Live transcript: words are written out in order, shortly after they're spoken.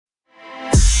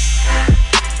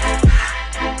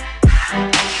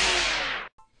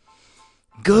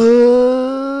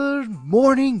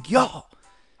morning, y'all,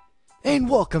 and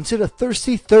welcome to the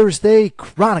Thirsty Thursday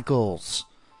Chronicles.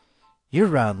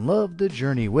 You're on Love the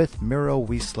Journey with Miro.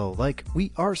 We slow like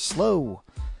we are slow,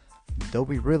 though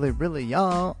we really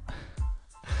are.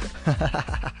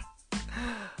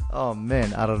 Oh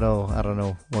man, I don't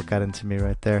know what got into me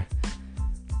right there.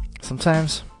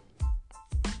 Sometimes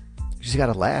you just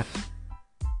gotta laugh.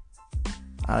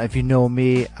 If you know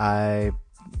me, I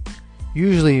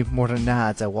usually, more than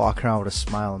not, I walk around with a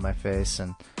smile on my face,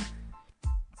 and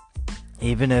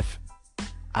even if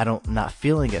not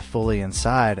feeling it fully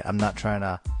inside, I'm not trying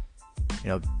to,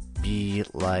 be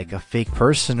like a fake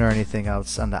person or anything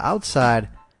else. On the outside,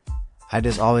 I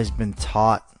just always been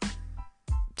taught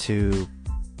to,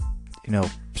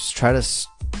 just try to,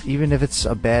 even if it's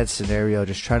a bad scenario,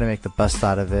 just try to make the best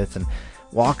out of it. And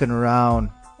walking around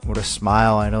with a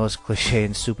smile, I know as cliche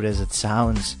and stupid as it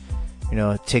sounds,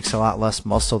 it takes a lot less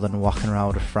muscle than walking around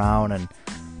with a frown, and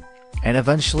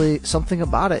eventually something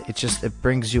about it, it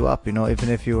brings you up, even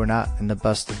if you are not in the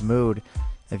best of mood.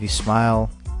 If you smile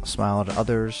at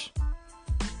others,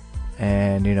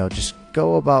 and just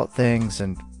go about things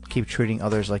and keep treating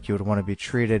others like you would want to be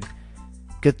treated,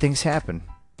 good things happen,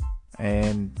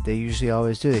 and they usually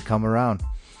always do. They come around.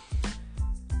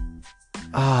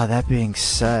 That being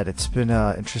said, it's been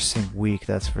an interesting week,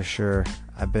 that's for sure.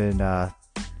 I've been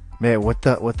man, with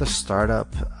the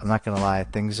startup, I'm not gonna lie,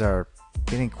 things are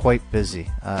getting quite busy.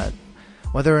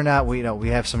 Whether or not we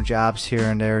have some jobs here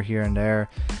and there,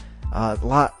 a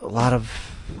lot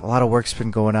of work's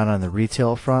been going on the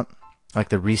retail front, like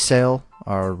the resale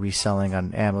or reselling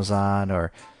on Amazon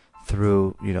or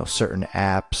through certain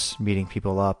apps, meeting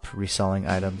people up, reselling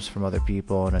items from other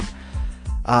people, and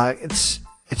it's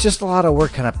just a lot of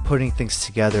work, kind of putting things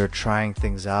together, trying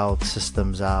things out,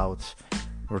 systems out.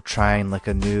 We're trying like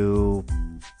a new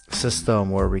system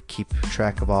where we keep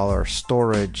track of all our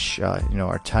storage,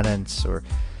 our tenants,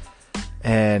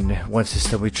 and one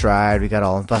system we tried, we got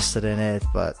all invested in it,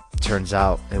 but turns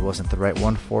out it wasn't the right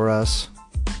one for us,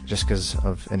 just because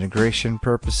of integration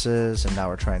purposes, and now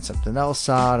we're trying something else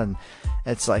out, and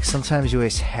it's like sometimes you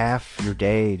waste half your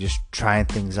day just trying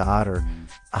things out or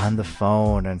on the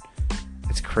phone, and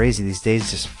it's crazy. These days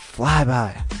just fly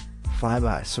by.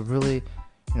 So really,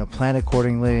 plan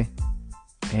accordingly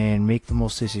and make the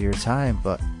most use of your time,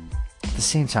 but at the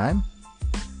same time,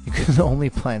 you can only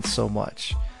plan so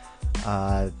much.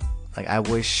 I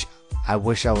wish I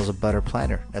was a better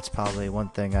planner. That's probably one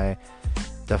thing. I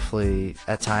definitely,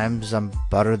 at times, I'm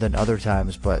better than other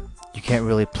times, but you can't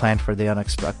really plan for the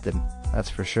unexpected. That's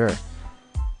for sure.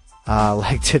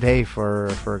 Like today,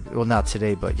 not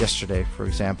today, but yesterday, for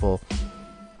example,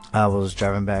 I was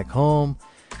driving back home,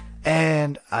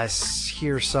 and I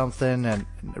hear something, and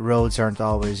roads aren't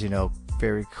always,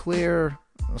 very clear,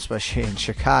 especially in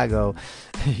Chicago.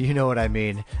 You know what I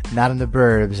mean? Not in the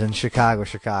burbs, in Chicago.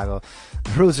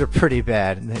 The roads are pretty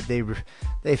bad.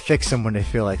 They fix them when they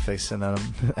feel like fixing them.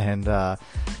 And I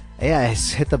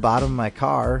hit the bottom of my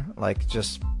car, like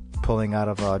just pulling out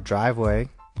of a driveway,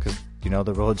 because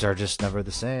the roads are just never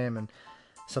the same, and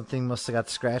something must have got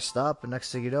scratched up. And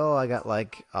next thing you know, I got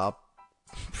like a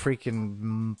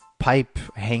freaking pipe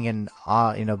hanging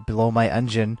below my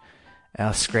engine,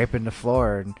 scraping the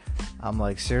floor, and I'm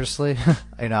like, seriously?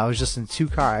 I was just in two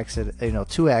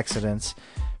accidents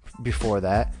before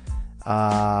that.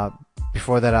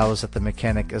 Before that, I was at the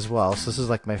mechanic as well. So this is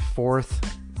like my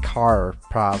fourth car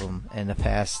problem in the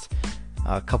past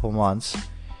couple months,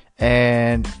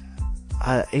 and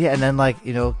and then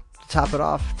to top it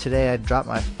off, today I dropped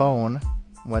my phone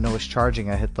when it was charging.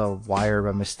 I hit the wire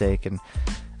by mistake and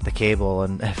the cable,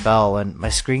 and it fell, and my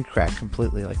screen cracked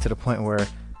completely, like to the point where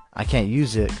I can't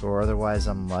use it, or otherwise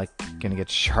I'm like gonna get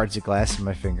shards of glass in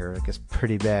my finger. Like, it's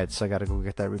pretty bad, so I gotta go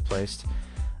get that replaced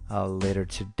later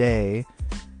today,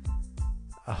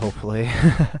 hopefully.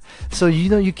 So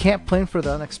you can't plan for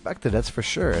the unexpected, that's for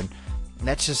sure, and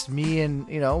that's just me, and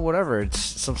whatever.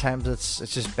 Sometimes it's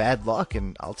just bad luck,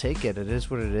 and I'll take it. It is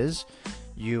what it is.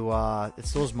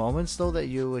 It's those moments though that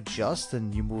you adjust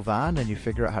and you move on and you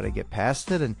figure out how to get past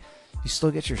it, and you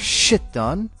still get your shit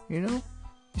done. You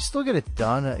still get it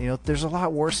done. There's a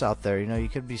lot worse out there. You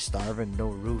could be starving, no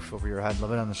roof over your head,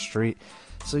 living on the street.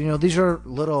 So these are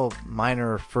little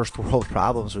minor first world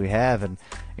problems we have, and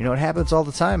it happens all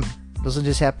the time. It doesn't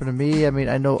just happen to me. I mean,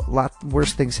 I know a lot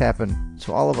worse things happen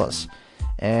to all of us,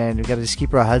 and we got to just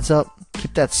keep our heads up,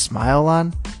 keep that smile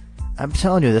on. I'm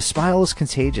telling you, the smile is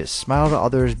contagious. Smile to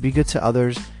others, be good to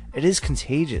others. It is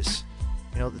contagious.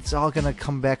 It's all going to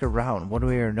come back around one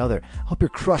way or another. Hope you're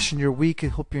crushing your week. I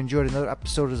hope you enjoyed another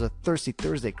episode of the Thirsty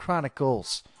Thursday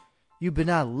Chronicles. You've been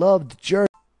on Love the Journey.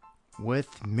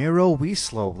 with Miro We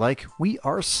Slow. Like, we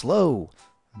are slow,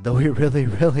 though we really,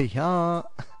 really are.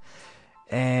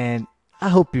 And I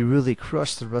hope you really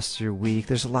crush the rest of your week.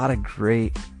 There's a lot of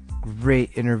great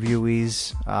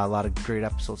interviewees, a lot of great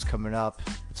episodes coming up.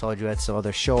 I told you I had some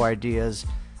other show ideas,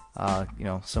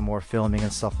 some more filming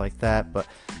and stuff like that. But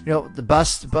the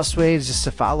best way is just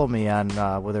to follow me on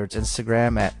whether it's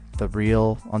Instagram at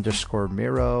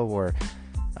 @thereal_Miro or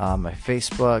my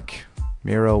Facebook,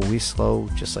 Miro We Slow,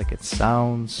 just like it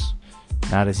sounds.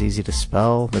 Not as easy to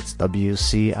spell. That's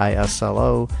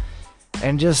WCISLO.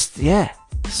 And just,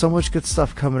 so much good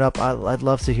stuff coming up. I'd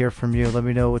love to hear from you. Let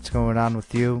me know what's going on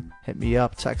with you. Hit me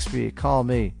up, text me, call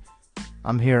me.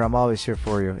 I'm here. I'm always here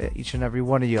for you. Each and every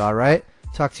one of you, all right?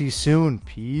 Talk to you soon.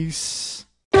 Peace.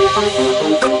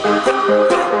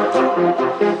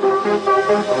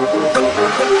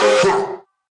 Huh.